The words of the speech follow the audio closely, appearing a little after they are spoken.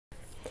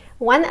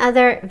One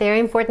other very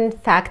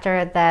important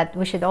factor that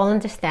we should all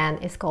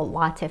understand is called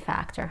Latte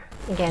Factor.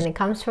 Again, it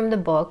comes from the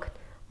book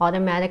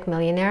Automatic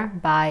Millionaire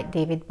by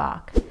David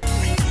Bach.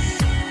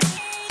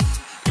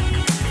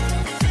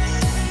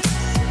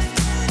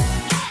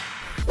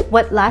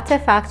 What Latte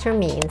Factor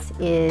means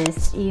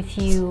is if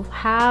you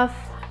have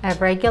a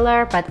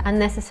regular but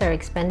unnecessary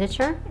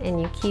expenditure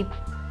and you keep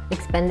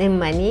expending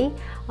money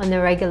on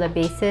a regular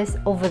basis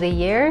over the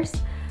years,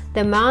 the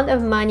amount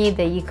of money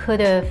that you could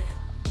have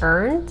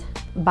earned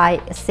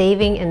by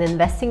saving and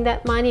investing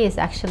that money is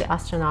actually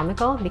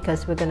astronomical,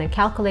 because we're going to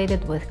calculate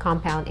it with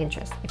compound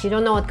interest. If you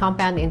don't know what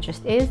compound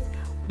interest is,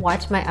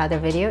 watch my other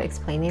video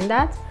explaining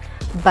that.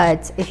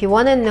 But if you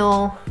want to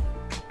know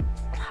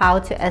how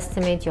to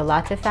estimate your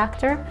Latte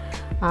Factor,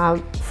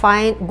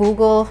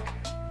 Google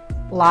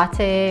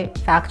Latte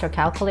Factor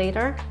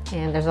calculator,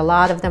 and there's a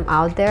lot of them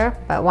out there,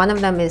 but one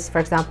of them is, for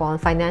example, on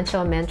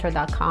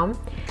financialmentor.com. So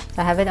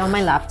I have it on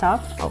my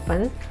laptop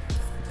open,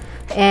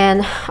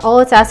 and all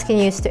it's asking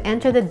you is to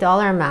enter the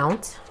dollar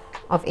amount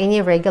of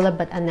any regular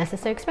but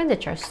unnecessary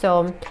expenditure.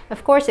 So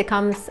of course it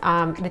comes,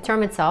 the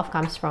term itself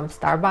comes from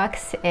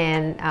Starbucks,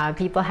 and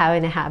people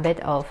having a habit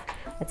of,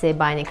 let's say,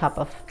 buying a cup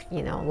of,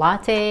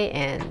 latte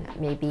and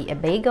maybe a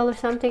bagel or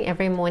something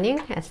every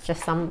morning. It's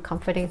just some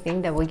comforting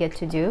thing that we get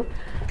to do.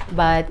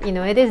 But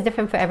it is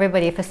different for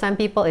everybody. For some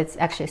people it's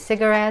actually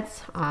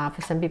cigarettes,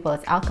 for some people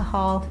it's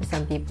alcohol, for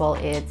some people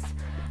it's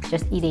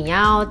just eating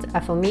out.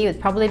 For me, it would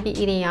probably be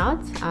eating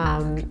out.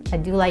 I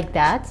do like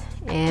that,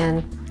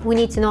 and we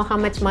need to know how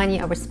much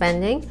money are we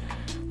spending.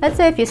 Let's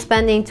say if you're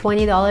spending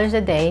 $20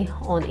 a day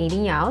on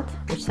eating out,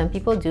 which some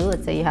people do.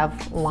 Let's say you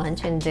have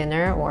lunch and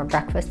dinner, or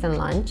breakfast and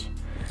lunch,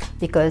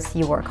 because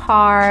you work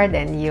hard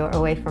and you're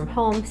away from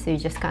home, so you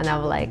just kind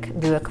of like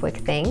do a quick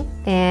thing.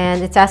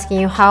 And it's asking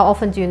you, how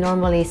often do you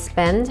normally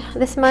spend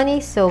this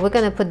money? So we're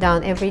going to put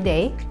down every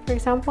day, for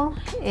example,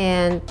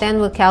 and then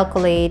we'll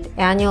calculate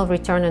annual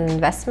return on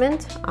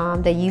investment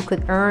that you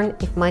could earn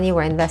if money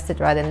were invested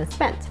rather than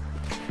spent.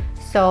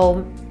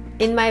 So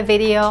in my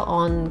video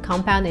on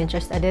compound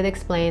interest, I did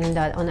explain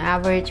that on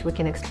average we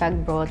can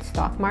expect broad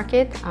stock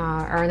market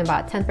earn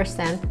about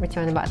 10%,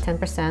 return about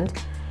 10%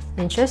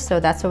 interest. So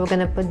that's what we're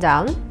going to put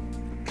down.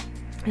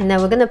 And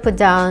then we're going to put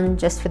down,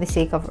 just for the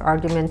sake of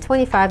argument,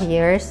 25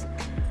 years,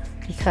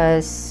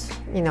 because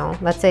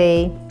let's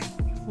say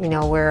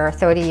we're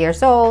 30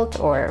 years old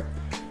or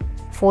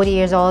 40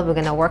 years old, we're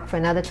going to work for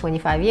another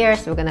 25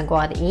 years, we're going to go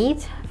out and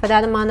eat for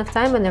that amount of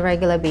time on a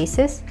regular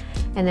basis,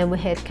 and then we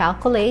hit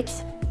calculate,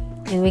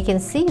 and we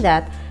can see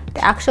that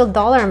the actual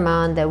dollar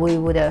amount that we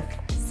would have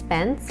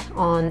spent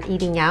on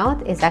eating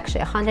out is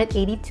actually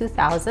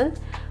 $182,000,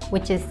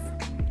 which is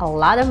a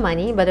lot of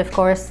money. But of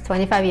course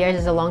 25 years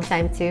is a long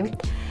time too.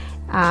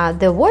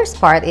 The worst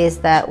part is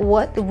that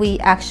what we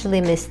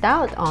actually missed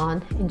out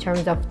on in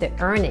terms of the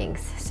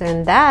earnings, so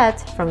in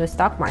that from the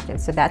stock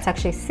market, so that's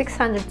actually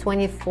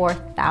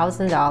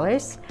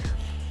 $624,000,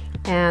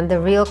 and the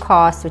real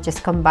cost, which is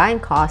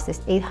combined cost, is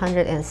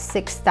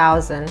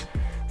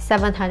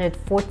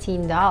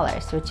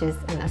 $806,714, which is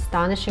an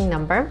astonishing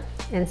number.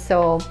 And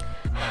so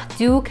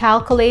do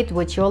calculate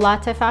what your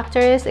Latte Factor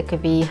is. It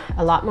could be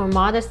a lot more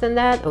modest than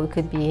that, or it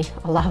could be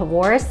a lot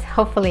worse.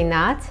 Hopefully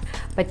not,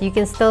 but you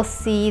can still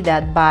see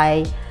that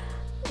by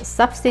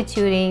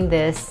substituting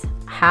this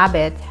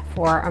habit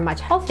for a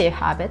much healthier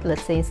habit,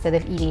 let's say instead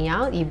of eating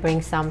out, you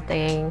bring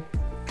something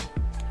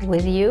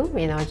with you,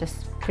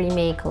 just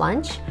pre-make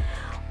lunch,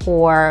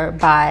 or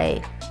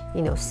by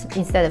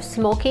instead of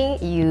smoking,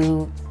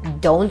 you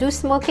don't do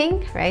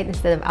smoking, right?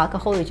 Instead of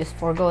alcohol, you just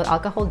forego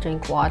alcohol,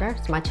 drink water.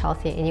 It's much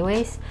healthier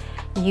anyways.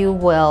 You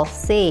will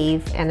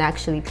save and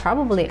actually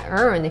probably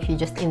earn, if you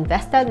just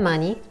invest that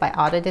money by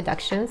auto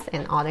deductions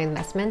and auto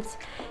investments,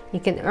 you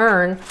can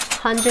earn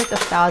hundreds of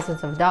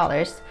thousands of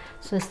dollars.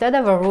 So instead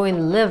of a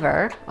ruined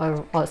liver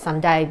or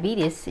some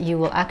diabetes, you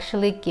will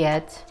actually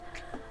get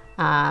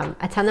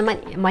a ton of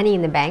money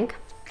in the bank,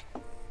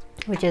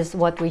 which is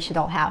what we should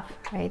all have,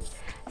 right?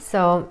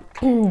 So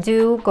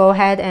do go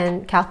ahead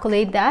and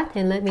calculate that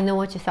and let me know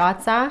what your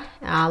thoughts are.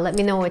 Let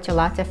me know what your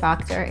Latte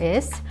Factor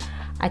is.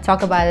 I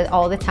talk about it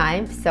all the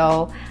time,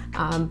 so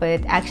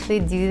but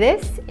actually do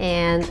this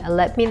and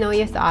let me know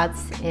your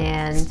thoughts,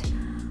 and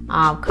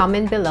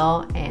comment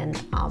below, and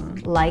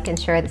like and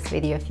share this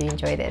video if you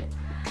enjoyed it.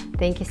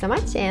 Thank you so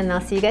much, and I'll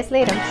see you guys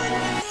later.